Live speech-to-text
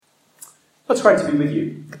Well, it's great to be with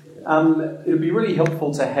you. It would be really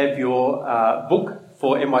helpful to have your book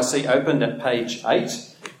for NYC opened at page 8.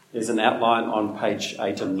 There's an outline on page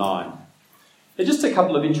 8 and 9. And just a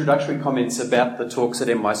couple of introductory comments about the talks at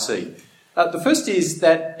NYC. The first is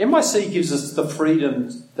that NYC gives us the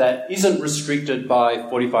freedom that isn't restricted by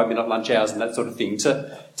 45-minute lunch hours and that sort of thing,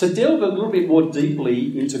 to delve a little bit more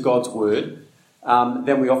deeply into God's Word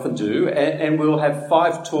than we often do. And we'll have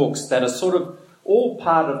 5 talks that are sort of all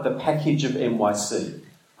part of the package of NYC.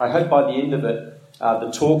 I hope by the end of it,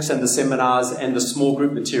 the talks and the seminars and the small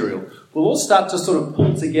group material will all start to sort of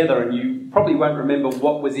pull together, and you probably won't remember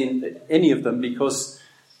what was in any of them because,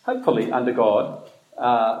 hopefully, under God,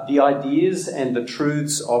 the ideas and the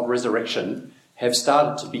truths of resurrection have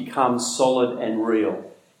started to become solid and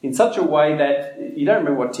real in such a way that you don't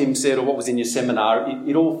remember what Tim said or what was in your seminar.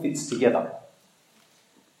 It all fits together.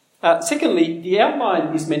 Secondly, the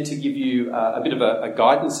outline is meant to give you a bit of a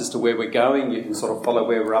guidance as to where we're going. You can sort of follow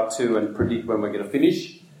where we're up to and predict when we're going to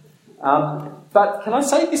finish. But can I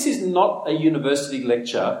say this is not a university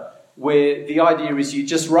lecture where the idea is you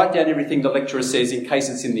just write down everything the lecturer says in case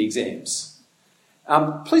it's in the exams.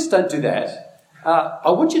 Please don't do that.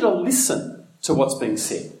 I want you to listen to what's being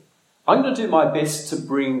said. I'm going to do my best to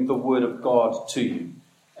bring the Word of God to you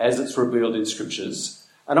as it's revealed in Scriptures.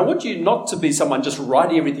 And I want you not to be someone just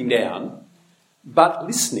writing everything down, but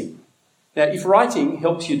listening. Now, if writing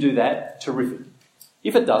helps you do that, terrific.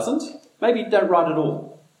 If it doesn't, maybe don't write at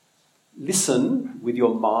all. Listen with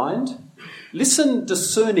your mind. Listen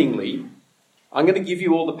discerningly. I'm going to give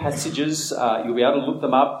you all the passages. You'll be able to look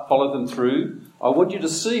them up, follow them through. I want you to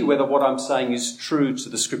see whether what I'm saying is true to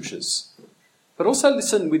the Scriptures. But also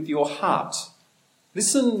listen with your heart.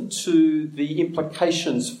 Listen to the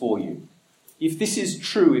implications for you. If this is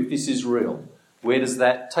true, if this is real, where does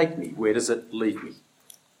that take me? Where does it lead me?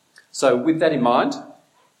 So with that in mind,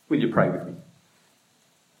 will you pray with me?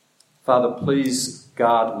 Father, please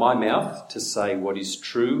guard my mouth to say what is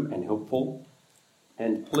true and helpful,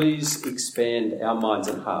 and please expand our minds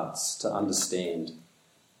and hearts to understand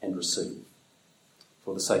and receive.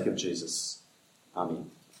 For the sake of Jesus.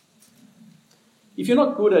 Amen. If you're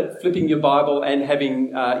not good at flipping your Bible and having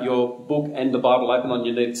your book and the Bible open on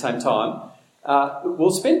your knee at the same time,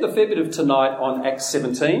 we'll spend a fair bit of tonight on Acts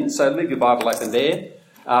 17, so leave your Bible open there.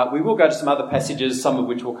 We will go to some other passages, some of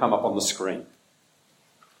which will come up on the screen.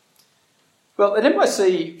 Well, at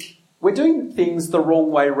NYC, we're doing things the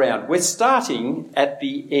wrong way around. We're starting at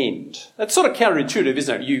the end. That's sort of counterintuitive,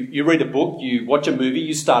 isn't it? You read a book, you watch a movie,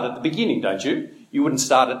 you start at the beginning, don't you? You wouldn't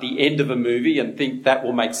start at the end of a movie and think that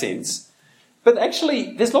will make sense. But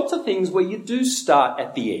actually, there's lots of things where you do start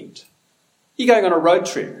at the end. You're going on a road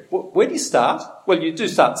trip. Where do you start? Well, you do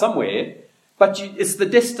start somewhere, but it's the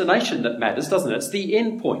destination that matters, doesn't it? It's the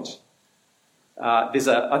end point. I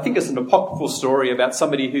think it's an apocryphal story about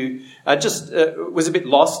somebody who just was a bit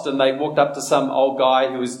lost, and they walked up to some old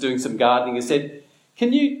guy who was doing some gardening and said,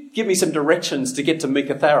 "Can you give me some directions to get to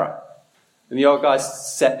Meekatharra?" And the old guy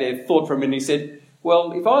sat there, thought for a minute, and he said,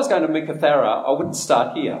 "Well, if I was going to Meekatharra, I wouldn't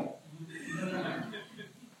start here."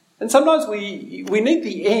 And sometimes we need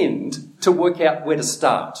the end to work out where to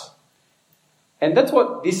start. And that's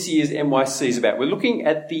what this year's NYC is about. We're looking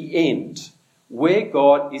at the end, where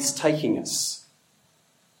God is taking us.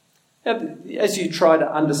 Now, as you try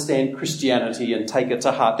to understand Christianity and take it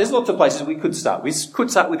to heart, there's lots of places we could start. We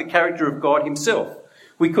could start with the character of God himself.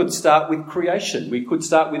 We could start with creation. We could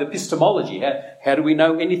start with epistemology. How do we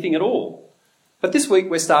know anything at all? But this week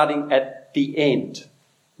we're starting at the end,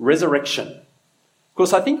 resurrection. Of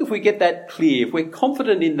course, I think if we get that clear, if we're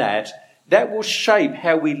confident in that, that will shape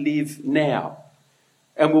how we live now,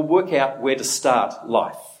 and we'll work out where to start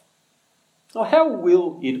life. Now, how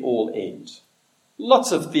will it all end?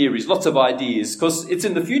 Lots of theories, lots of ideas, because it's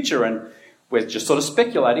in the future and we're just sort of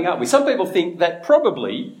speculating, aren't we? Some people think that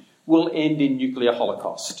probably will end in nuclear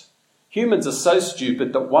holocaust. Humans are so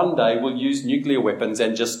stupid that one day we'll use nuclear weapons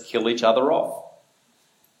and just kill each other off.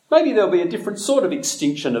 Maybe there'll be a different sort of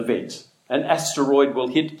extinction event. An asteroid will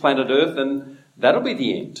hit planet Earth and that'll be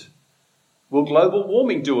the end. Will global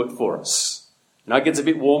warming do it for us? It gets a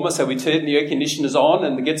bit warmer, so we turn the air conditioners on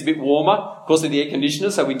and it gets a bit warmer because of the air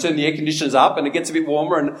conditioners, so we turn the air conditioners up and it gets a bit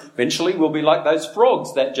warmer, and eventually we'll be like those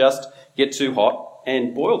frogs that just get too hot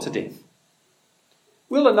and boil to death.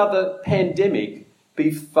 Will another pandemic be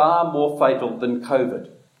far more fatal than COVID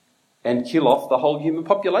and kill off the whole human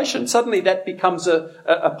population? Suddenly that becomes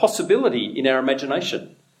a possibility in our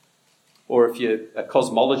imagination. Or if you're a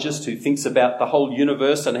cosmologist who thinks about the whole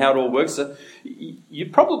universe and how it all works, you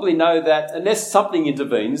probably know that unless something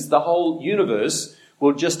intervenes, the whole universe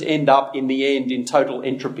will just end up in the end in total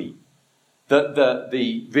entropy.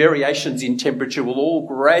 The variations in temperature will all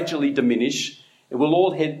gradually diminish. It will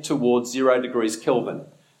all head towards 0 degrees Kelvin.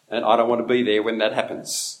 And I don't want to be there when that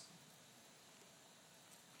happens.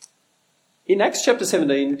 In Acts chapter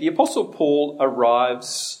 17, the Apostle Paul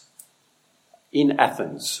arrives in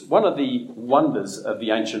Athens, one of the wonders of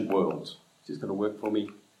the ancient world. Is this going to work for me?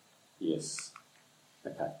 Yes.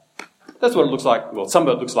 Okay. That's what it looks like. Well, some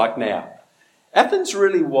of it looks like now. Athens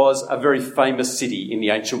really was a very famous city in the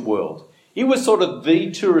ancient world. It was sort of the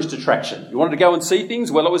tourist attraction. You wanted to go and see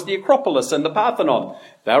things? Well, it was the Acropolis and the Parthenon.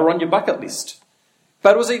 They were on your bucket list.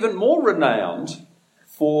 But it was even more renowned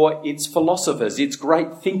for its philosophers, its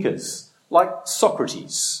great thinkers, like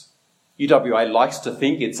Socrates. UWA likes to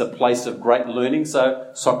think it's a place of great learning, so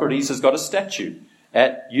Socrates has got a statue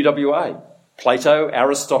at UWA. Plato,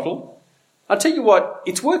 Aristotle. I'll tell you what,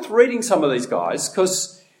 it's worth reading some of these guys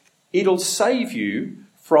because it'll save you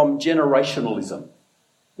from generationalism.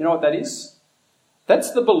 You know what that is?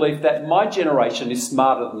 That's the belief that my generation is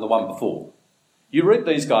smarter than the one before. You read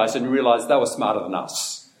these guys and you realise they were smarter than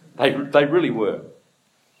us. They really were.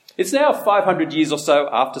 It's now 500 years or so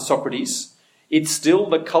after Socrates. It's still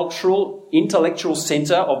the cultural, intellectual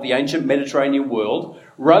centre of the ancient Mediterranean world.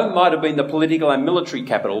 Rome might have been the political and military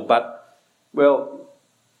capital, but, well,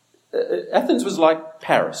 Athens was like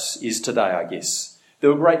Paris is today, I guess. There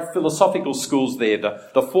were great philosophical schools there,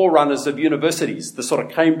 the forerunners of universities, the sort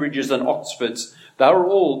of Cambridges and Oxfords. They were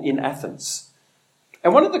all in Athens.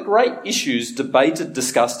 And one of the great issues debated,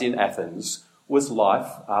 discussed in Athens was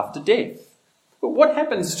life after death. But what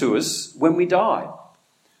happens to us when we die?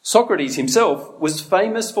 Socrates himself was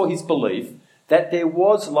famous for his belief that there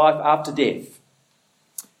was life after death.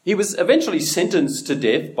 He was eventually sentenced to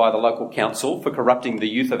death by the local council for corrupting the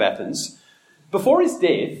youth of Athens. Before his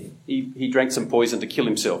death, he drank some poison to kill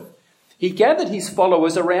himself. He gathered his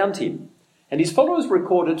followers around him, and his followers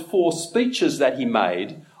recorded 4 speeches that he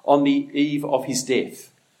made on the eve of his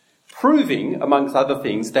death, proving, amongst other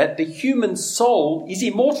things, that the human soul is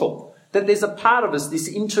immortal, that there's a part of us, this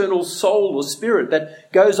internal soul or spirit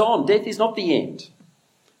that goes on. Death is not the end.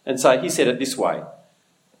 And so he said it this way: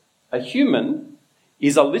 a human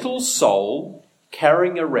is a little soul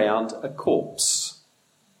carrying around a corpse.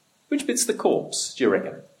 Which bit's the corpse, do you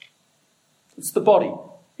reckon? It's the body.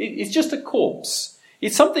 It's just a corpse.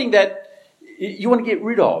 It's something that you want to get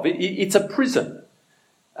rid of. It's a prison.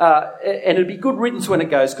 And it'd be good riddance when it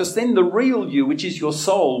goes, because then the real you, which is your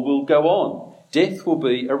soul, will go on. Death will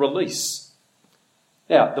be a release.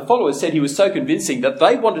 Now, the followers said he was so convincing that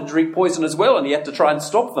they wanted to drink poison as well, and he had to try and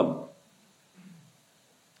stop them.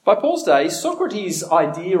 By Paul's day, Socrates'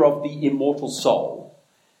 idea of the immortal soul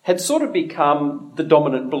had sort of become the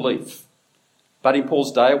dominant belief. But in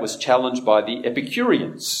Paul's day, it was challenged by the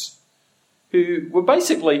Epicureans, who were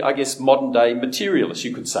basically, I guess, modern-day materialists,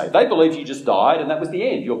 you could say. They believed you just died and that was the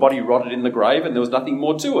end. Your body rotted in the grave and there was nothing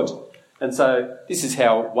more to it. And so this is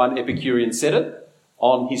how one Epicurean said it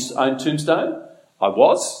on his own tombstone. I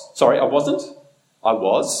wasn't. I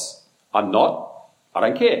was. I'm not. I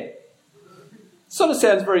don't care. Sort of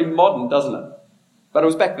sounds very modern, doesn't it? But it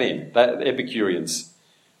was back then, the Epicureans.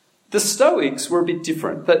 The Stoics were a bit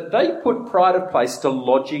different. That they put pride of place to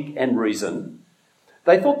logic and reason.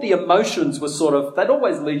 They thought the emotions were they'd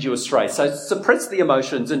always lead you astray. So suppress the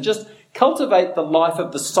emotions and just cultivate the life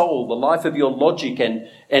of the soul, the life of your logic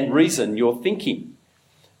and reason, your thinking.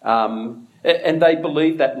 And they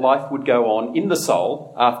believed that life would go on in the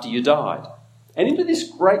soul after you died. And into this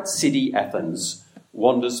great city, Athens,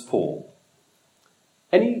 wanders Paul.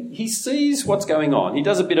 And he sees what's going on. He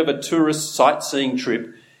does a bit of a tourist sightseeing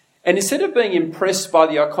trip. And instead of being impressed by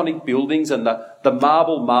the iconic buildings and the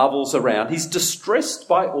marble marvels around, he's distressed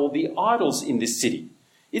by all the idols in this city.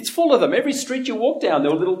 It's full of them. Every street you walk down,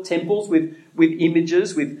 there are little temples with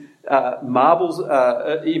images, with marbles,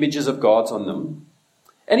 images of gods on them.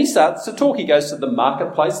 And he starts to talk. He goes to the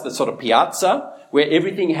marketplace, the sort of piazza, where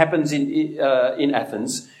everything happens in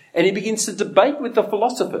Athens, and he begins to debate with the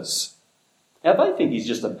philosophers. Now, they think he's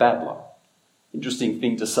just a babbler. Interesting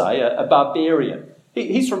thing to say, a barbarian.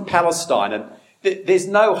 He's from Palestine, and there's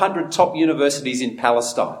no 100 top universities in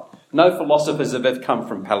Palestine. No philosophers have ever come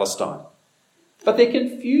from Palestine. But they're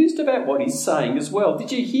confused about what he's saying as well.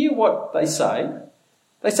 Did you hear what they say?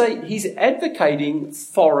 They say he's advocating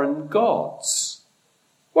foreign gods.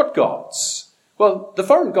 What gods? Well, the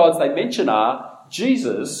foreign gods they mention are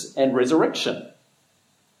Jesus and resurrection.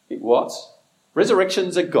 What?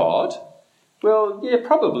 Resurrection's a god? Well, yeah,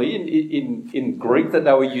 probably in Greek that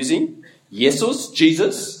they were using. Jesus,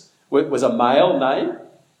 Jesus, was a male name.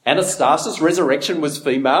 Anastasis, resurrection, was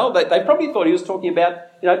female. They probably thought he was talking about,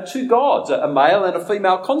 2 gods, a male and a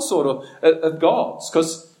female consort of gods,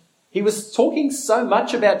 because He was talking so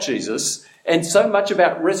much about Jesus and so much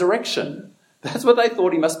about resurrection. That's what they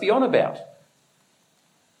thought he must be on about.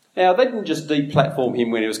 Now, they didn't just deplatform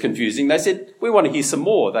him when he was confusing. They said, we want to hear some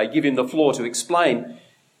more. They give him the floor to explain.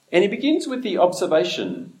 And he begins with the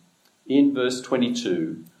observation in verse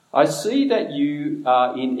 22. I see that you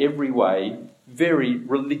are in every way very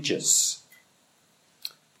religious.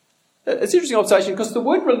 It's an interesting observation because the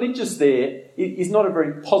word religious there is not a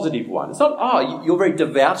very positive one. It's not, you're very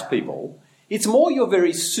devout people. It's more you're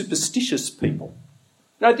very superstitious people.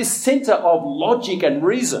 You know, this centre of logic and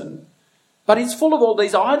reason, but it's full of all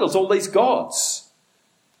these idols, all these gods.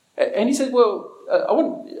 And he said, well,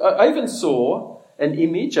 I even saw an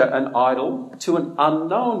image, an idol, to an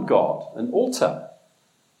unknown God, an altar.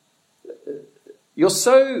 You're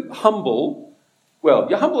so humble. Well,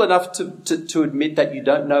 you're humble enough to admit that you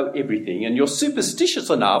don't know everything, and you're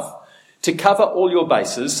superstitious enough to cover all your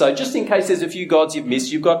bases. So just in case there's a few gods you've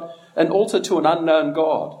missed, you've got an altar to an unknown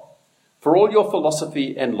God. For all your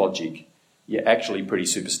philosophy and logic, you're actually pretty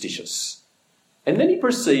superstitious. And then he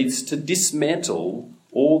proceeds to dismantle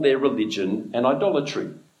all their religion and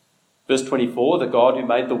idolatry. Verse 24, the God who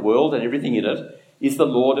made the world and everything in it is the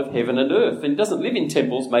Lord of heaven and earth, and doesn't live in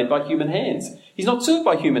temples made by human hands. He's not served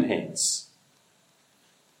by human hands.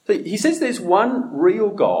 So he says there's one real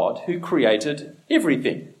God who created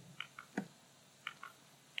everything.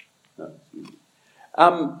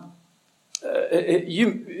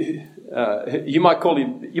 You might call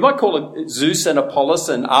it Zeus and Apollos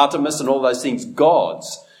and Artemis and all those things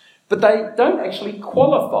gods, but they don't actually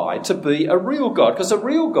qualify to be a real God, because a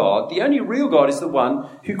real God, the only real God, is the one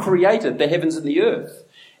who created the heavens and the earth.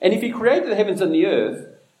 And if he created the heavens and the earth,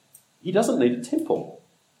 he doesn't need a temple.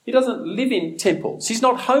 He doesn't live in temples. He's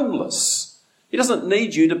not homeless. He doesn't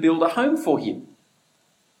need you to build a home for him.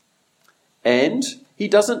 And he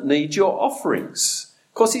doesn't need your offerings,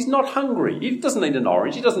 because he's not hungry. He doesn't need an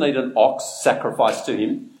orange. He doesn't need an ox sacrificed to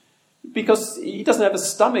him, because he doesn't have a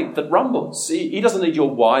stomach that rumbles. He doesn't need your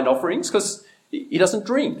wine offerings, because he doesn't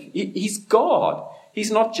drink. He's God. He's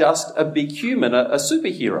not just a big human, a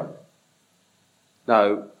superhero.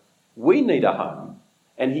 No, we need a home,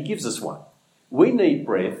 and he gives us one. We need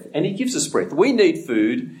breath, and he gives us breath. We need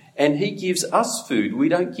food, and he gives us food. We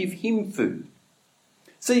don't give him food.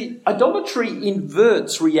 See, idolatry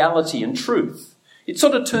inverts reality and truth. It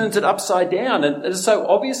sort of turns it upside down, and it's so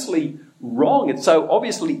obviously wrong, it's so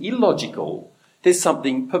obviously illogical, there's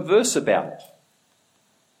something perverse about it.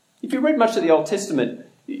 If you read much of the Old Testament,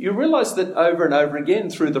 you realise that over and over again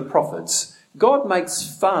through the prophets, God makes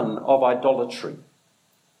fun of idolatry.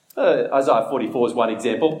 Isaiah 44 is one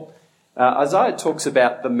example. Isaiah talks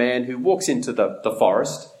about the man who walks into the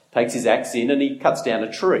forest, takes his axe in, and he cuts down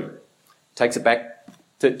a tree, takes it back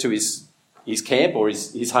to his camp or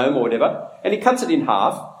his home or whatever, and he cuts it in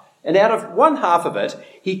half, and out of one half of it,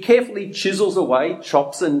 he carefully chisels away,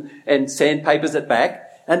 chops and sandpapers it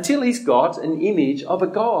back until he's got an image of a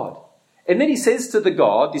god. And then he says to the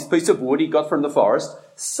god, this piece of wood he got from the forest,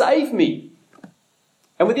 save me.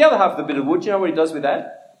 And with the other half of the bit of wood, you know what he does with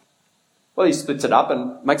that? Well, he splits it up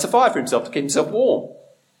and makes a fire for himself to keep himself warm.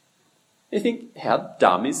 And you think, how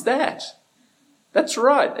dumb is that? That's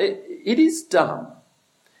right, it is dumb.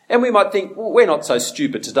 And we might think, well, we're not so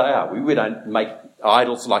stupid today, are we? We don't make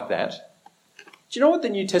idols like that. Do you know what the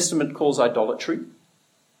New Testament calls idolatry?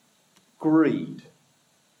 Greed.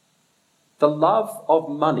 The love of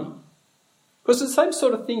money. Because it's the same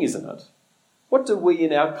sort of thing, isn't it? What do we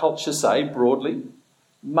in our culture say broadly?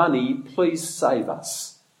 Money, please save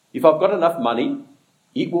us. If I've got enough money,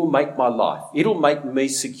 it will make my life. It'll make me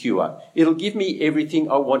secure. It'll give me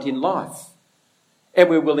everything I want in life. And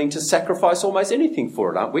we're willing to sacrifice almost anything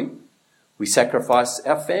for it, aren't we? We sacrifice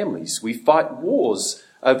our families. We fight wars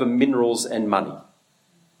over minerals and money.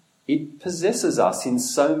 It possesses us in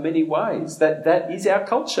so many ways. That is our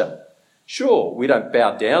culture. Sure, we don't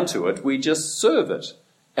bow down to it. We just serve it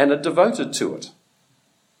and are devoted to it.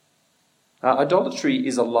 Idolatry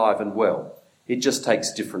is alive and well. It just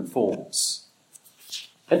takes different forms.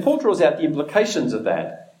 And Paul draws out the implications of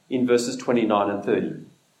that in verses 29 and 30.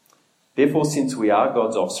 Therefore, since we are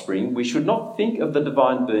God's offspring, we should not think of the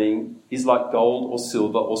divine being is like gold or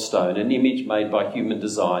silver or stone, an image made by human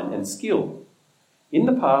design and skill. In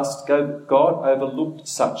the past, God overlooked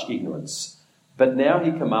such ignorance, but now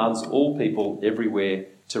he commands all people everywhere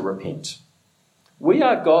to repent. We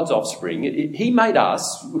are God's offspring. He made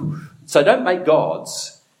us, so don't make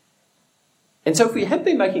gods. And so if we have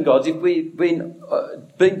been making gods, if we've been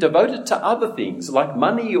devoted to other things like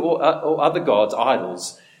money or other gods,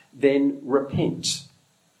 idols, then repent.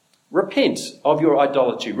 Repent of your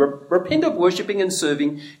idolatry. Repent of worshipping and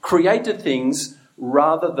serving created things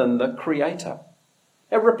rather than the Creator.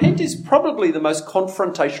 Now, repent is probably the most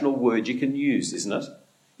confrontational word you can use, isn't it?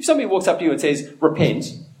 If somebody walks up to you and says,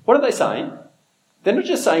 repent, what are they saying? They're not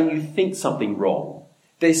just saying you think something wrong.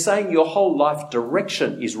 They're saying your whole life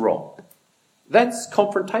direction is wrong. That's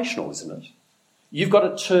confrontational, isn't it? You've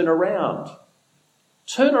got to turn around.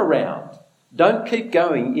 Turn around. Don't keep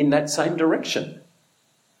going in that same direction.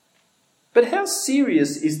 But how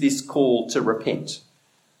serious is this call to repent?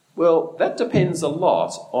 Well, that depends a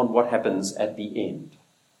lot on what happens at the end.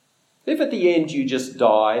 If at the end you just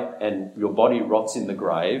die and your body rots in the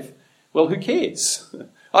grave, well, who cares?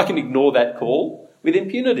 I can ignore that call with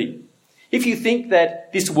impunity. If you think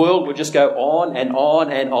that this world will just go on and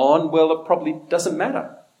on and on, well, it probably doesn't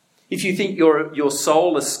matter. If you think your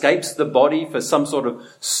soul escapes the body for some sort of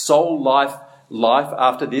soul life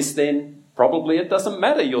after this, then probably it doesn't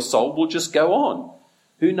matter. Your soul will just go on.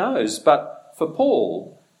 Who knows? But for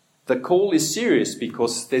Paul, the call is serious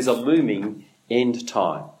because there's a looming end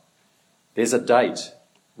time. There's a date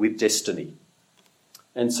with destiny.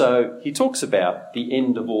 And so he talks about the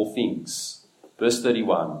end of all things. Verse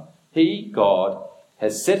 31, He, God,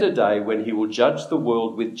 has set a day when he will judge the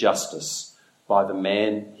world with justice by the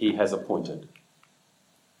man he has appointed.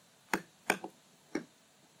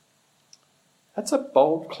 That's a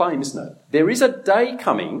bold claim, isn't it? There is a day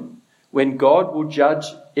coming when God will judge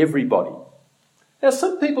everybody. Now,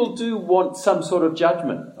 some people do want some sort of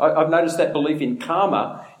judgment. I've noticed that belief in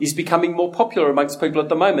karma is becoming more popular amongst people at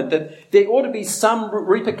the moment, that there ought to be some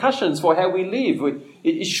repercussions for how we live.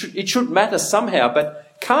 It should matter somehow,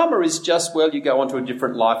 but karma is just, well, you go on to a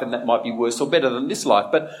different life and that might be worse or better than this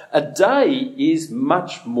life. But a day is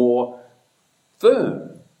much more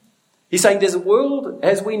firm. He's saying there's a world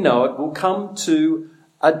as we know it will come to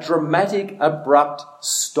a dramatic, abrupt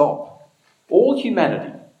stop. All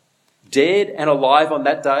humanity, dead and alive on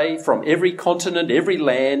that day, from every continent, every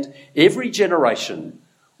land, every generation,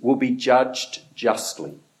 will be judged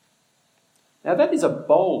justly. Now that is a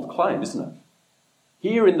bold claim, isn't it?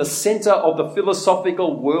 Here in the centre of the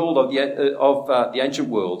philosophical world of the ancient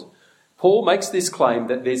world, Paul makes this claim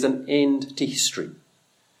that there's an end to history.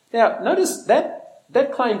 Now notice that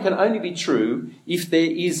claim can only be true if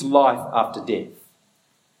there is life after death.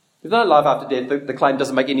 If there's no life after death, the claim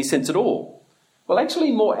doesn't make any sense at all. Well,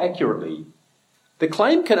 actually, more accurately, the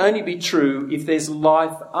claim can only be true if there's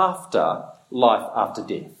life after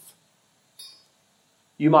death.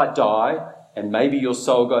 You might die and maybe your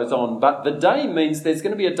soul goes on, but the day means there's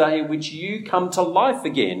going to be a day in which you come to life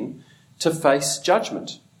again to face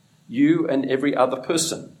judgment. You and every other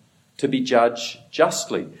person to be judged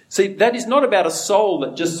justly. See, that is not about a soul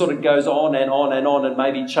that just sort of goes on and on and on and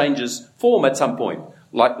maybe changes form at some point,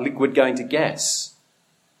 like liquid going to gas.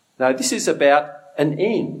 No, this is about an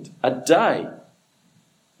end, a day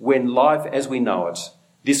when life as we know it,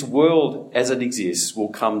 this world as it exists, will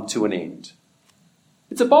come to an end.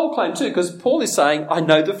 It's a bold claim too, because Paul is saying, I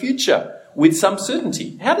know the future with some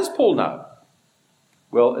certainty. How does Paul know?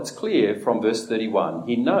 Well, it's clear from verse 31.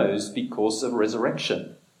 He knows because of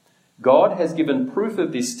resurrection. God has given proof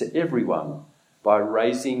of this to everyone by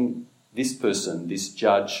raising this person, this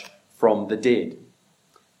judge, from the dead.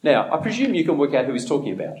 Now, I presume you can work out who he's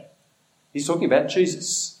talking about. He's talking about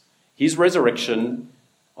Jesus. His resurrection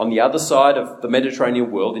on the other side of the Mediterranean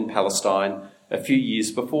world in Palestine a few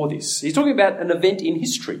years before this. He's talking about an event in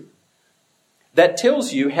history that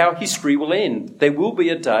tells you how history will end. There will be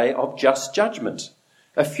a day of just judgment,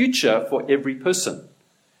 a future for every person.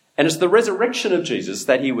 And it's the resurrection of Jesus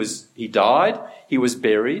that he died, he was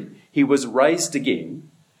buried, he was raised again,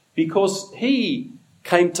 because he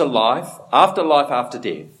came to life after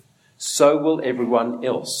death. So will everyone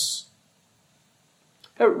else.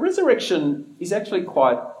 Now, resurrection is actually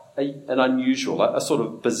quite an unusual, a sort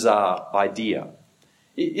of bizarre idea.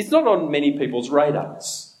 It's not on many people's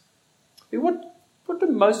radars. What do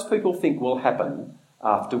most people think will happen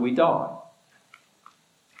after we die?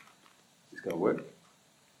 Is this going to work?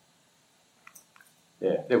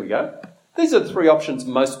 Yeah, there we go. These are the three options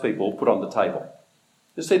most people put on the table.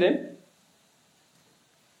 You see them?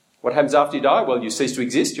 What happens after you die? Well, you cease to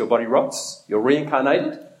exist, your body rots, you're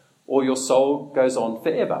reincarnated, or your soul goes on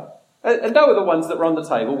forever. And they were the ones that were on the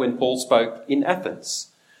table when Paul spoke in Athens.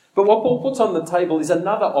 But what Paul puts on the table is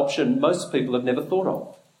another option most people have never thought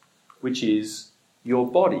of, which is your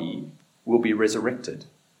body will be resurrected.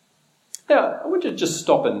 Now, I want you to just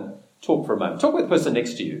stop and talk for a moment. Talk with the person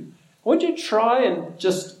next to you. I want you to try and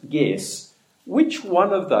just guess which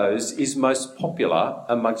one of those is most popular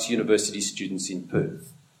amongst university students in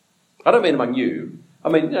Perth. I don't mean among you. I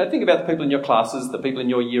mean, think about the people in your classes, the people in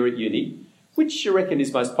your year at uni. Which you reckon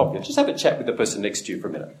is most popular? Just have a chat with the person next to you for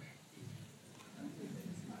a minute.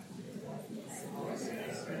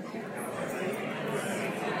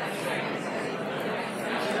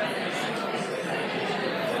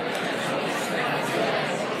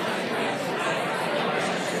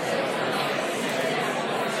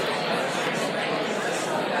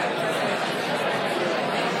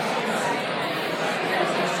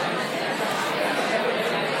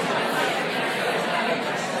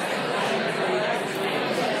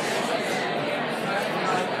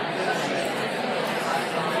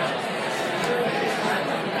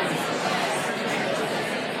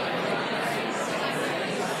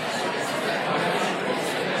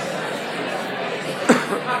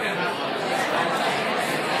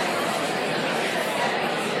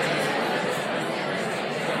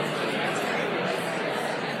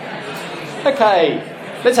 Okay,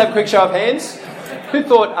 let's have a quick show of hands. Who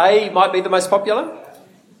thought A might be the most popular?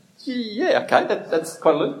 Yeah, okay, that's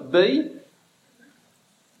quite a lot. B?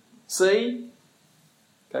 C?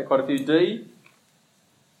 Okay, quite a few. D?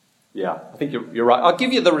 Yeah, I think you're right. I'll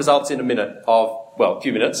give you the results in a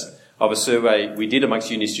few minutes, of a survey we did amongst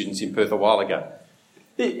uni students in Perth a while ago.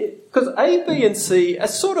 Because A, B and C are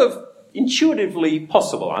sort of intuitively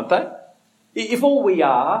possible, aren't they? If all we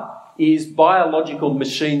are is biological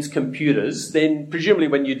machines, computers, then presumably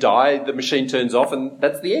when you die, the machine turns off and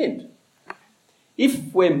that's the end.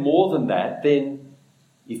 If we're more than that, then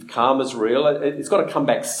if karma's real, it's got to come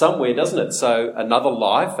back somewhere, doesn't it? So another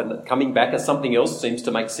life and coming back as something else seems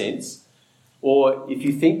to make sense. Or if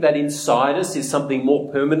you think that inside us is something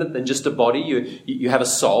more permanent than just a body, you have a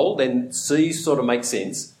soul, then C sort of makes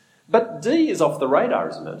sense. But D is off the radar,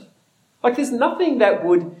 isn't it? Like there's nothing that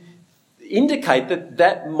would indicate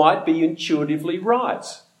that might be intuitively right.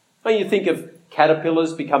 I mean, you think of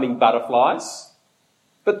caterpillars becoming butterflies,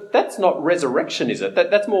 but that's not resurrection, is it?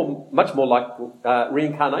 That's much more like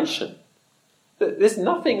reincarnation. There's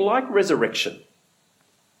nothing like resurrection.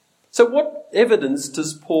 So what evidence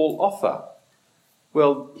does Paul offer?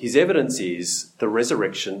 Well, his evidence is the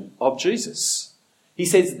resurrection of Jesus. He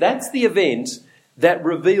says that's the event that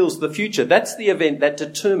reveals the future. That's the event that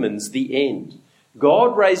determines the end.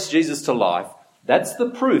 God raised Jesus to life. That's the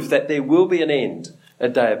proof that there will be an end, a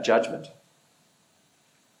day of judgment.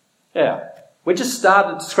 Yeah, we're just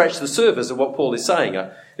started to scratch the surface of what Paul is saying.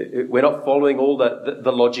 We're not following all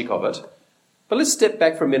the logic of it. But let's step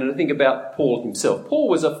back for a minute and think about Paul himself. Paul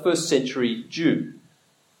was a first century Jew.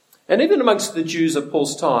 And even amongst the Jews of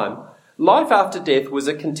Paul's time, life after death was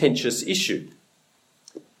a contentious issue.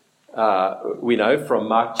 We know from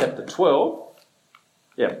Mark chapter 12.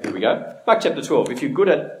 Yeah, here we go. Mark chapter 12. If you're good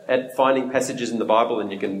at finding passages in the Bible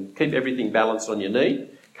and you can keep everything balanced on your knee,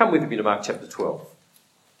 come with me to Mark chapter 12.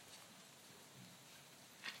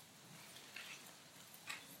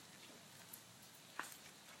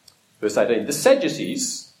 Verse 18. The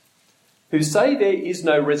Sadducees, who say there is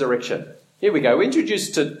no resurrection. Here we go. We're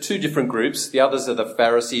introduced to two different groups. The others are the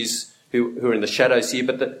Pharisees who are in the shadows here.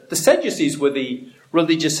 But the Sadducees were the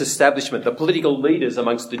religious establishment, the political leaders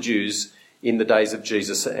amongst the Jews in the days of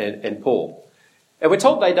Jesus and Paul. And we're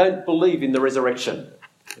told they don't believe in the resurrection.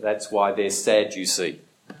 That's why they're sad, you see.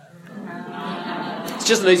 It's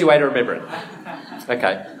just an easy way to remember it.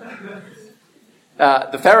 Okay.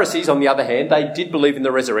 The Pharisees, on the other hand, they did believe in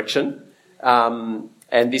the resurrection and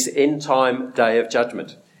this end-time day of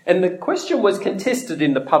judgment. And the question was contested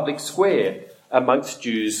in the public square amongst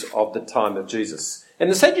Jews of the time of Jesus. And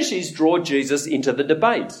the Sadducees draw Jesus into the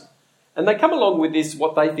debate. And they come along with this,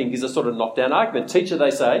 what they think is a sort of knockdown argument. Teacher,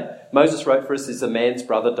 they say, Moses wrote for us, if a man's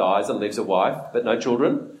brother dies and leaves a wife, but no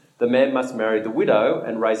children, the man must marry the widow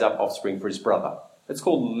and raise up offspring for his brother. It's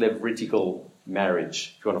called Levitical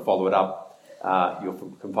marriage. If you want to follow it up,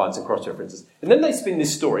 you can find some cross-references. And then they spin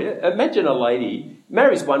this story. Imagine a lady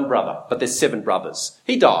marries one brother, but there's 7 brothers.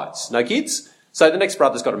 He dies, no kids, so the next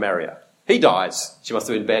brother's got to marry her. He dies. She must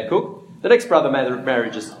have been a bad cook. The next brother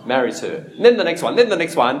marries her. And then the next one, then the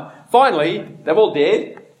next one. Finally, they're all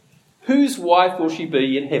dead. Whose wife will she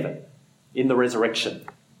be in heaven, in the resurrection?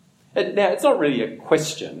 And now, it's not really a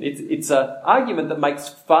question. It's an argument that makes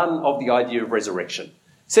fun of the idea of resurrection.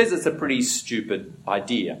 It says it's a pretty stupid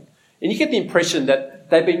idea. And you get the impression that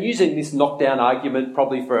they've been using this knockdown argument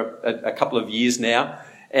probably for a couple of years now,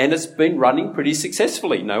 and it's been running pretty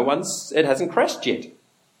successfully. It hasn't crashed yet.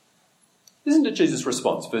 Listen to Jesus'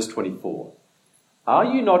 response, verse 24. Are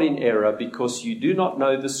you not in error because you do not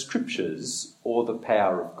know the Scriptures or the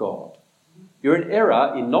power of God? You're in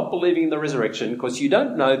error in not believing in the resurrection because you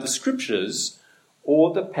don't know the Scriptures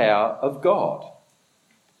or the power of God.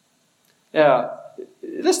 Now,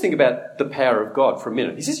 let's think about the power of God for a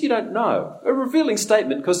minute. He says you don't know. A revealing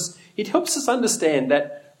statement because it helps us understand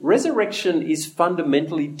that resurrection is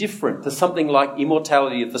fundamentally different to something like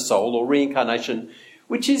immortality of the soul or reincarnation,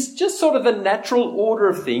 which is just sort of the natural order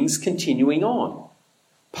of things continuing on.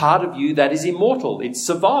 Part of you that is immortal, it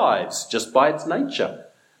survives just by its nature.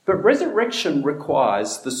 But resurrection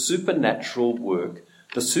requires the supernatural work,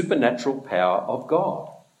 the supernatural power of God.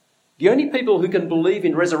 The only people who can believe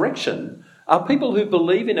in resurrection are people who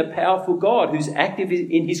believe in a powerful God who's active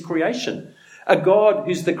in his creation, a God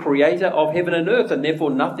who's the creator of heaven and earth, and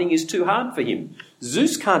therefore nothing is too hard for him.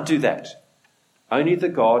 Zeus can't do that. Only the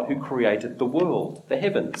God who created the world, the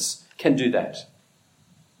heavens, can do that.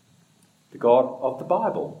 The God of the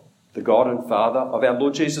Bible, the God and Father of our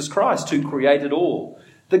Lord Jesus Christ, who created all.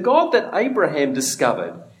 The God that Abraham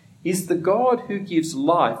discovered is the God who gives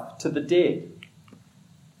life to the dead.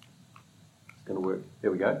 It's going to work.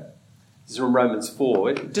 There we go. This is from Romans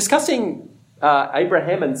 4. Discussing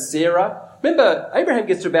Abraham and Sarah. Remember, Abraham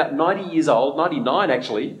gets to about 90 years old, 99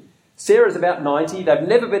 actually. Sarah's about 90. They've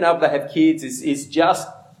never been able to have kids. Is just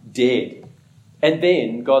dead. And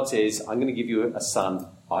then God says, I'm going to give you a son,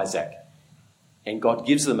 Isaac. And God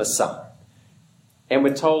gives them a son. And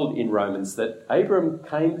we're told in Romans that Abram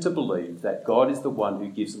came to believe that God is the one who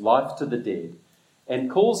gives life to the dead and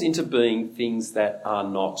calls into being things that are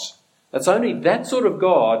not. It's only that sort of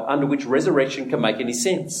God under which resurrection can make any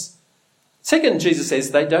sense. Second, Jesus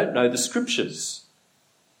says they don't know the scriptures.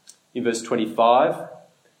 In verse 25,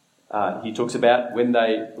 he talks about when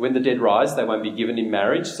the dead rise, they won't be given in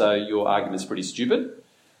marriage, so your argument's pretty stupid.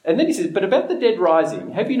 And then he says, but about the dead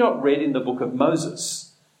rising, have you not read in the book of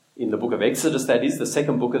Moses, in the book of Exodus, that is, the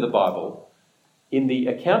second book of the Bible, in the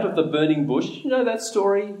account of the burning bush, you know that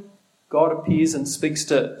story? God appears and speaks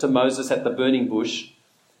to Moses at the burning bush,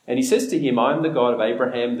 and he says to him, I am the God of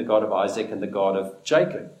Abraham, the God of Isaac, and the God of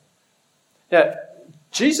Jacob. Now,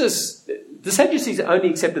 the Sadducees only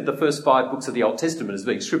accepted the first 5 books of the Old Testament as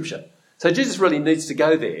being scripture. So Jesus really needs to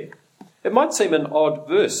go there. It might seem an odd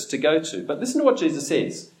verse to go to, but listen to what Jesus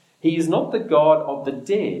says. He is not the God of the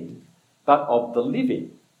dead, but of the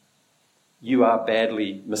living. You are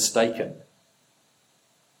badly mistaken.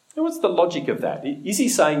 Now, what's the logic of that? Is he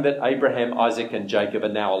saying that Abraham, Isaac, and Jacob are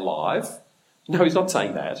now alive? No, he's not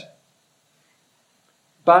saying that.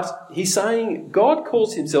 But he's saying God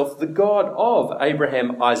calls himself the God of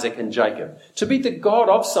Abraham, Isaac, and Jacob. To be the God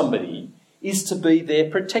of somebody is to be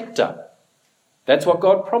their protector. That's what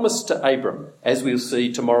God promised to Abram, as we'll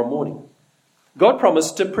see tomorrow morning. God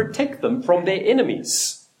promised to protect them from their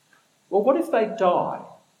enemies. Well, what if they die?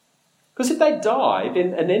 Because if they die,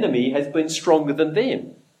 then an enemy has been stronger than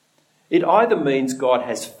them. It either means God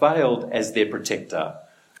has failed as their protector,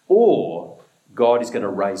 or God is going to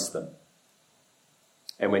raise them.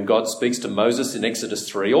 And when God speaks to Moses in Exodus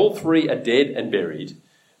 3, all 3 are dead and buried.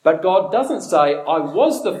 But God doesn't say, I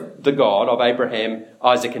was the God of Abraham,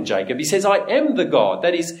 Isaac, and Jacob. He says, I am the God.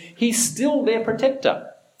 That is, he's still their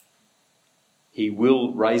protector. He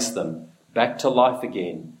will raise them back to life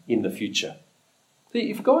again in the future.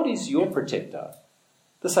 If God is your protector,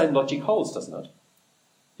 the same logic holds, doesn't it?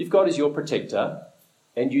 If God is your protector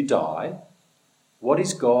and you die, what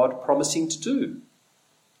is God promising to do?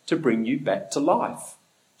 To bring you back to life,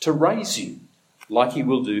 to raise you, like he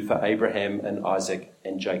will do for Abraham and Isaac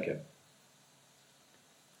and Jacob.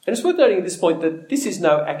 And it's worth noting at this point that this is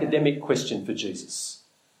no academic question for Jesus.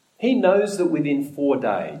 He knows that within 4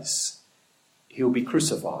 days he'll be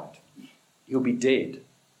crucified, he'll be dead,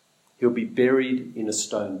 he'll be buried in a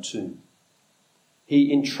stone tomb.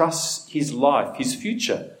 He entrusts his life, his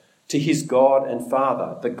future, to his God and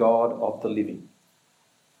Father, the God of the living.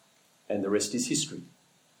 And the rest is history.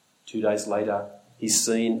 2 days later, he's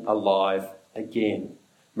seen alive again,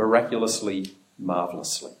 miraculously,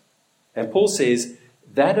 marvellously. And Paul says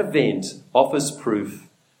that event offers proof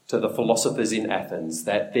to the philosophers in Athens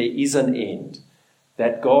that there is an end,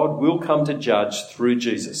 that God will come to judge through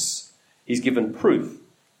Jesus. He's given proof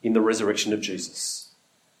in the resurrection of Jesus.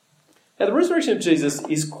 Now, the resurrection of Jesus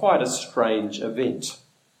is quite a strange event.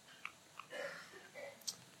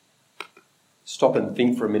 Stop and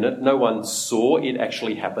think for a minute. No one saw it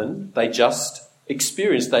actually happen. They just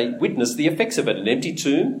they witnessed the effects of it, an empty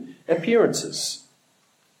tomb, appearances.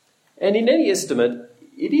 And in any estimate,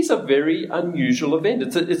 it is a very unusual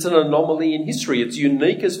event. It's an anomaly in history. It's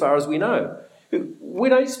unique as far as we know. We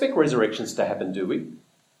don't expect resurrections to happen, do we?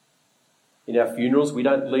 In our funerals, we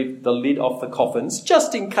don't leave the lid off the coffins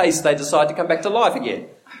just in case they decide to come back to life again.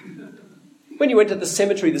 When you went to the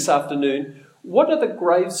cemetery this afternoon, what are the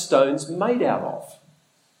gravestones made out of?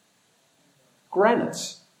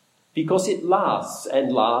 Granite. Because it lasts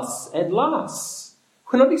and lasts and lasts.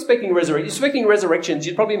 We're not expecting resurrections. Expecting resurrections,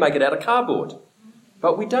 you'd probably make it out of cardboard.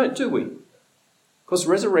 But we don't, do we? Because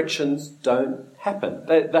resurrections don't happen.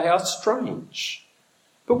 They are strange.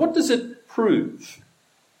 But what does it prove?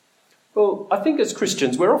 Well, I think as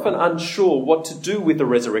Christians, we're often unsure what to do with the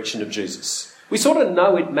resurrection of Jesus. We sort of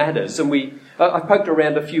know it matters, and I poked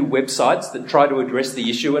around a few websites that try to address the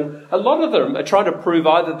issue, and a lot of them are trying to prove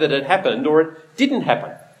either that it happened or it didn't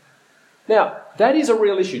happen. Now, that is a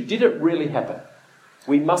real issue. Did it really happen?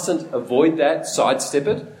 We mustn't avoid that, sidestep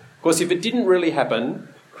it, because if it didn't really happen,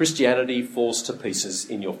 Christianity falls to pieces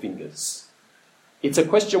in your fingers. It's a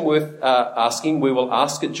question worth asking. We will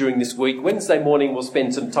ask it during this week. Wednesday morning, we'll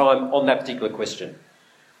spend some time on that particular question.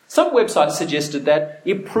 Some websites suggested that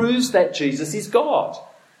it proves that Jesus is God.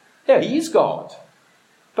 Now, he is God.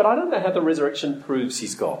 But I don't know how the resurrection proves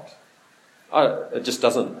he's God. It just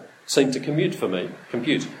doesn't seem to compute for me.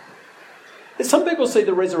 Some people see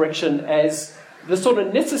the resurrection as the sort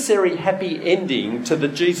of necessary happy ending to the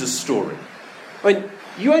Jesus story. I mean,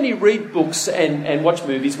 you only read books and watch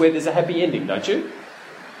movies where there's a happy ending, don't you?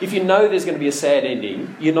 If you know there's going to be a sad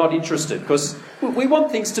ending, you're not interested, because we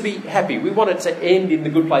want things to be happy. We want it to end in the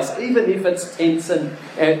good place, even if it's tense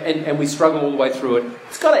and we struggle all the way through it.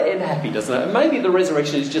 It's got to end happy, doesn't it? And maybe the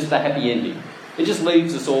resurrection is just the happy ending. It just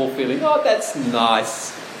leaves us all feeling, oh, that's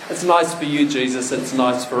nice. It's nice for you, Jesus. It's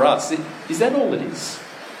nice for us. Is that all it is?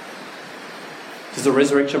 Does the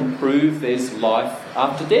resurrection prove there's life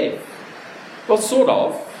after death? Well, sort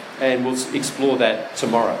of, and we'll explore that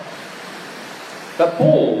tomorrow. But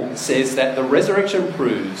Paul says that the resurrection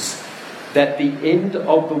proves that the end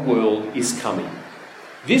of the world is coming.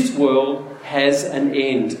 This world has an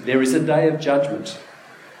end. There is a day of judgment.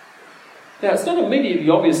 Now, it's not immediately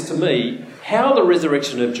obvious to me how the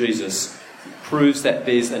resurrection of Jesus proves that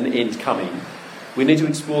there's an end coming. We need to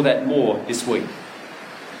explore that more this week.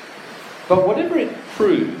 But whatever it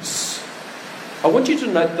proves, I want you to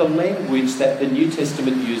note the language that the New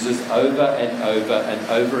Testament uses over and over and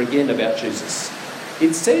over again about Jesus.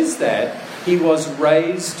 It says that he was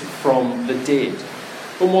raised from the dead.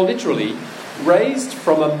 Or more literally, raised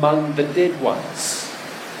from among the dead ones.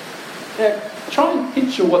 Now, try and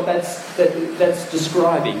picture what that's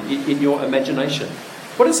describing in your imagination.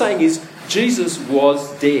 What it's saying is, Jesus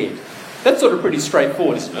was dead. That's sort of pretty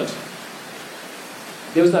straightforward, isn't it?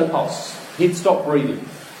 There was no pulse. He'd stopped breathing.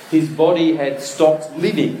 His body had stopped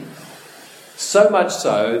living. So much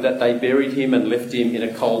so that they buried him and left him in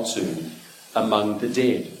a cold tomb among the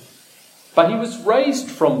dead. But he was raised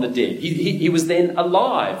from the dead. He was then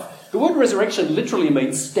alive. The word resurrection literally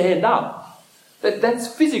means stand up. That's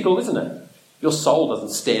physical, isn't it? Your soul doesn't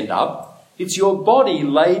stand up. It's your body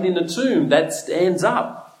laid in a tomb that stands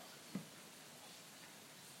up.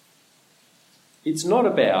 It's not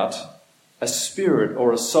about a spirit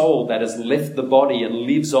or a soul that has left the body and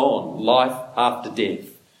lives on, life after death.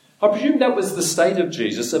 I presume that was the state of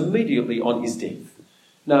Jesus immediately on his death.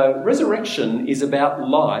 No, resurrection is about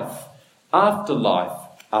life after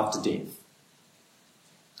death.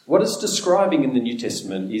 What it's describing in the New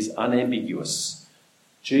Testament is unambiguous.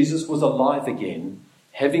 Jesus was alive again,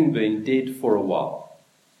 having been dead for a while.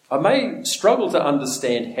 I may struggle to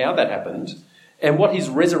understand how that happened and what his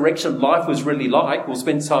resurrection life was really like. We'll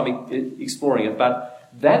spend time exploring it, but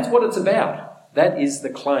that's what it's about. That is the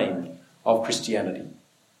claim of Christianity.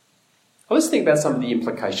 Well, let's think about some of the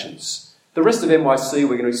implications. The rest of NYC,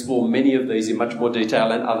 we're going to explore many of these in much more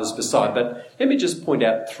detail and others beside, but let me just point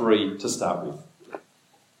out three to start with.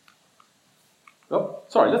 Oh,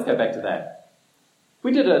 sorry, let's go back to that.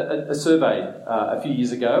 We did a survey a few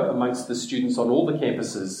years ago amongst the students on all the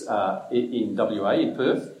campuses in WA, in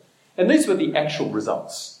Perth, and these were the actual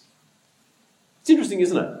results. It's interesting,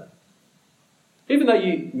 isn't it? Even though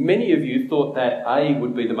many of you thought that A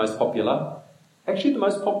would be the most popular, actually the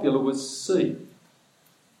most popular was C.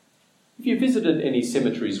 If you visited any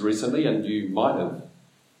cemeteries recently, and you might have,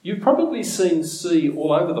 you've probably seen C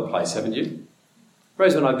all over the place, haven't you?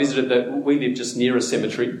 Rose and I visited, we live just near a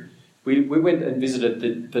cemetery. We went and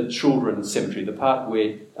visited the children's cemetery, the part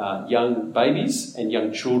where young babies and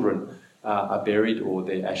young children are buried or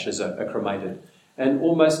their ashes are cremated. And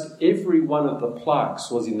almost every one of the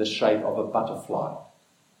plaques was in the shape of a butterfly.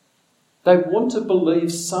 They want to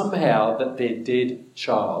believe somehow that their dead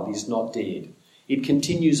child is not dead. It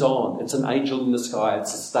continues on. It's an angel in the sky.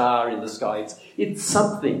 It's a star in the sky. It's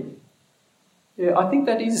something. Yeah, I think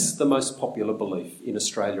that is the most popular belief in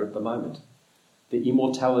Australia at the moment. The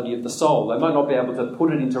immortality of the soul. They might not be able to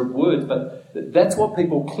put it into words, but that's what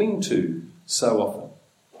people cling to so often.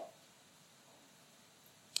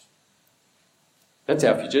 That's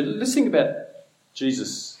our future. Let's think about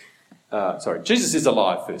Jesus. Jesus is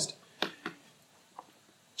alive first.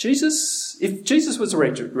 If Jesus was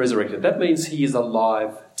resurrected, that means he is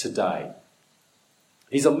alive today.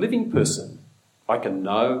 He's a living person I can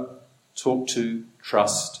know, talk to,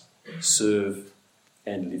 trust, serve,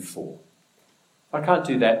 and live for. I can't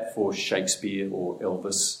do that for Shakespeare or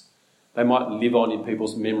Elvis. They might live on in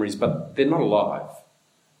people's memories, but they're not alive.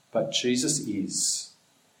 But Jesus is.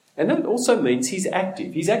 And that also means he's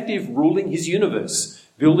active. He's active ruling his universe,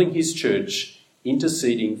 building his church,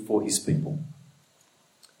 interceding for his people.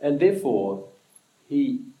 And therefore,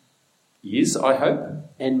 he is, I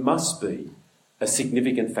hope, and must be a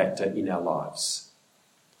significant factor in our lives.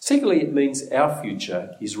 Secondly, it means our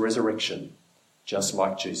future is resurrection, just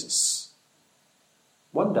like Jesus.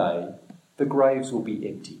 One day, the graves will be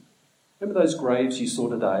empty. Remember those graves you saw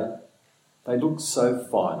today? They look so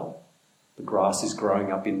final. The grass is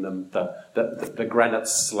growing up in them. The granite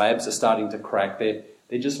slabs are starting to crack. They're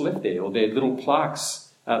They're just left there, or they're little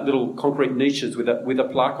plaques, little concrete niches with a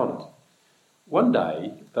plaque on it. One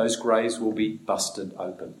day, those graves will be busted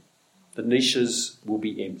open. The niches will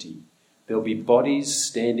be empty. There'll be bodies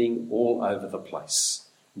standing all over the place,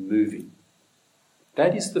 moving.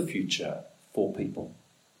 That is the future for people.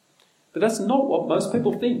 But that's not what most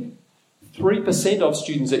people think. 3% of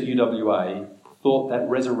students at UWA thought that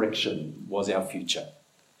resurrection was our future.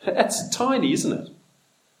 That's tiny, isn't it?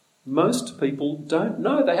 Most people don't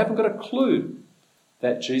know. They haven't got a clue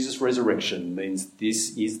that Jesus' resurrection means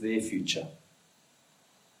this is their future.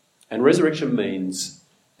 And resurrection means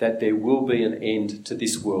that there will be an end to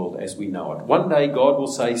this world as we know it. One day God will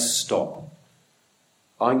say, stop.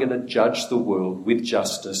 I'm going to judge the world with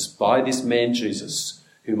justice by this man Jesus,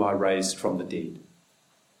 whom I raised from the dead.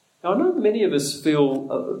 Now, I know many of us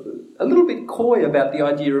feel a little bit coy about the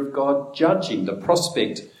idea of God judging, the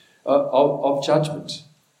prospect of judgment.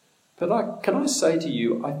 But can I say to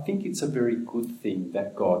you, I think it's a very good thing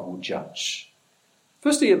that God will judge.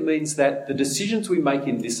 Firstly, it means that the decisions we make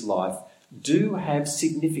in this life do have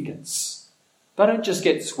significance. They don't just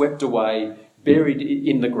get swept away, buried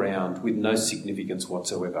in the ground with no significance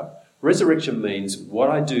whatsoever. Resurrection means what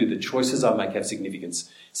I do, the choices I make have significance.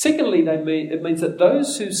 Secondly, it means that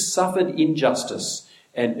those who suffered injustice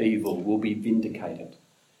and evil will be vindicated.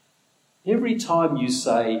 Every time you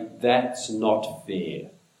say, that's not fair,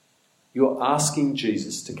 you're asking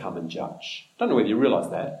Jesus to come and judge. Don't know whether you realise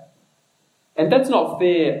that. And that's not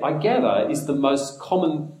fair, I gather, is the most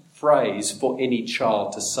common phrase for any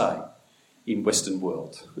child to say in Western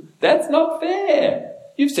world. That's not fair.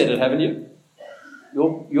 You've said it, haven't you?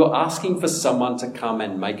 You're asking for someone to come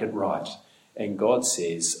and make it right. And God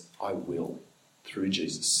says, I will, through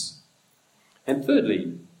Jesus. And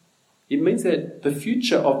thirdly, it means that the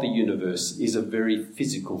future of the universe is a very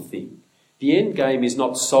physical thing. The end game is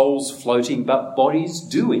not souls floating, but bodies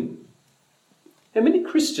doing. And many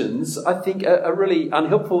Christians, I think, are really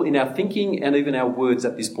unhelpful in our thinking and even our words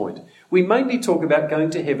at this point. We mainly talk about going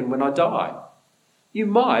to heaven when I die. You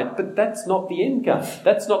might, but that's not the end game.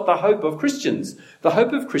 That's not the hope of Christians. The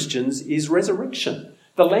hope of Christians is resurrection.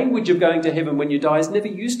 The language of going to heaven when you die is never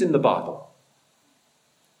used in the Bible.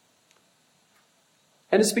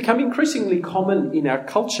 And it's become increasingly common in our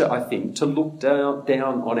culture, I think, to look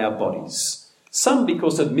down on our bodies. Some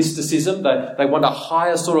because of mysticism, they want a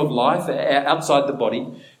higher sort of life outside the body.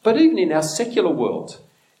 But even in our secular world,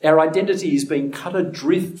 our identity is being cut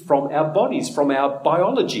adrift from our bodies, from our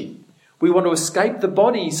biology. We want to escape the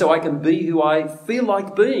body so I can be who I feel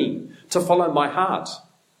like being, to follow my heart.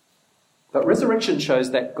 But resurrection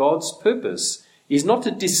shows that God's purpose is not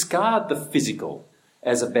to discard the physical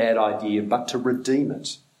as a bad idea, but to redeem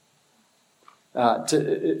it.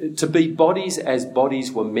 To be bodies as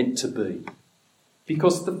bodies were meant to be.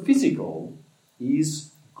 Because the physical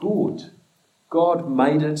is good. God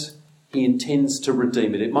made it. He intends to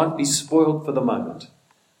redeem it. It might be spoiled for the moment.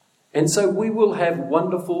 And so we will have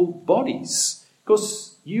wonderful bodies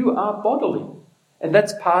because you are bodily. And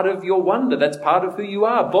that's part of your wonder. That's part of who you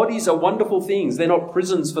are. Bodies are wonderful things. They're not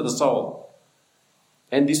prisons for the soul.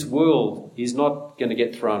 And this world is not going to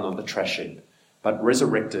get thrown on the trash heap, but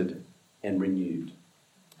resurrected and renewed.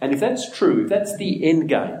 And if that's true, if that's the end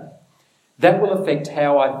game, that will affect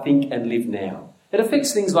how I think and live now. It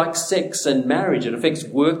affects things like sex and marriage. It affects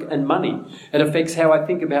work and money. It affects how I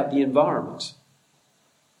think about the environment.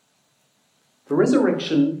 The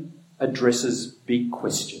resurrection addresses big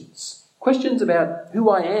questions. Questions about who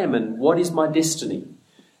I am and what is my destiny.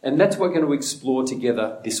 And that's what we're going to explore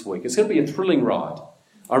together this week. It's going to be a thrilling ride.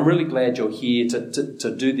 I'm really glad you're here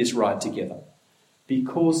to do this ride together.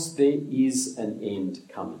 Because there is an end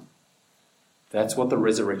coming. That's what the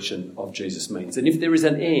resurrection of Jesus means. And if there is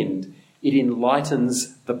an end, it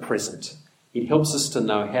enlightens the present. It helps us to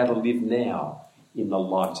know how to live now in the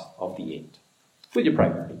light of the end. Will you pray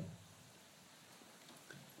with me?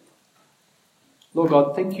 Lord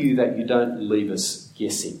God, thank you that you don't leave us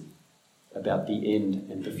guessing about the end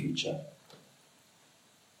and the future.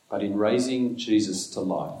 But in raising Jesus to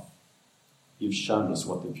life, you've shown us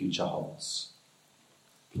what the future holds.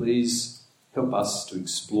 Please help us to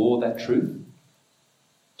explore that truth,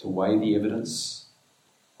 to weigh the evidence,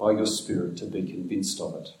 by your Spirit to be convinced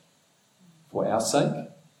of it, for our sake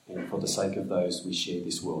and for the sake of those we share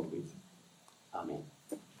this world with. Amen.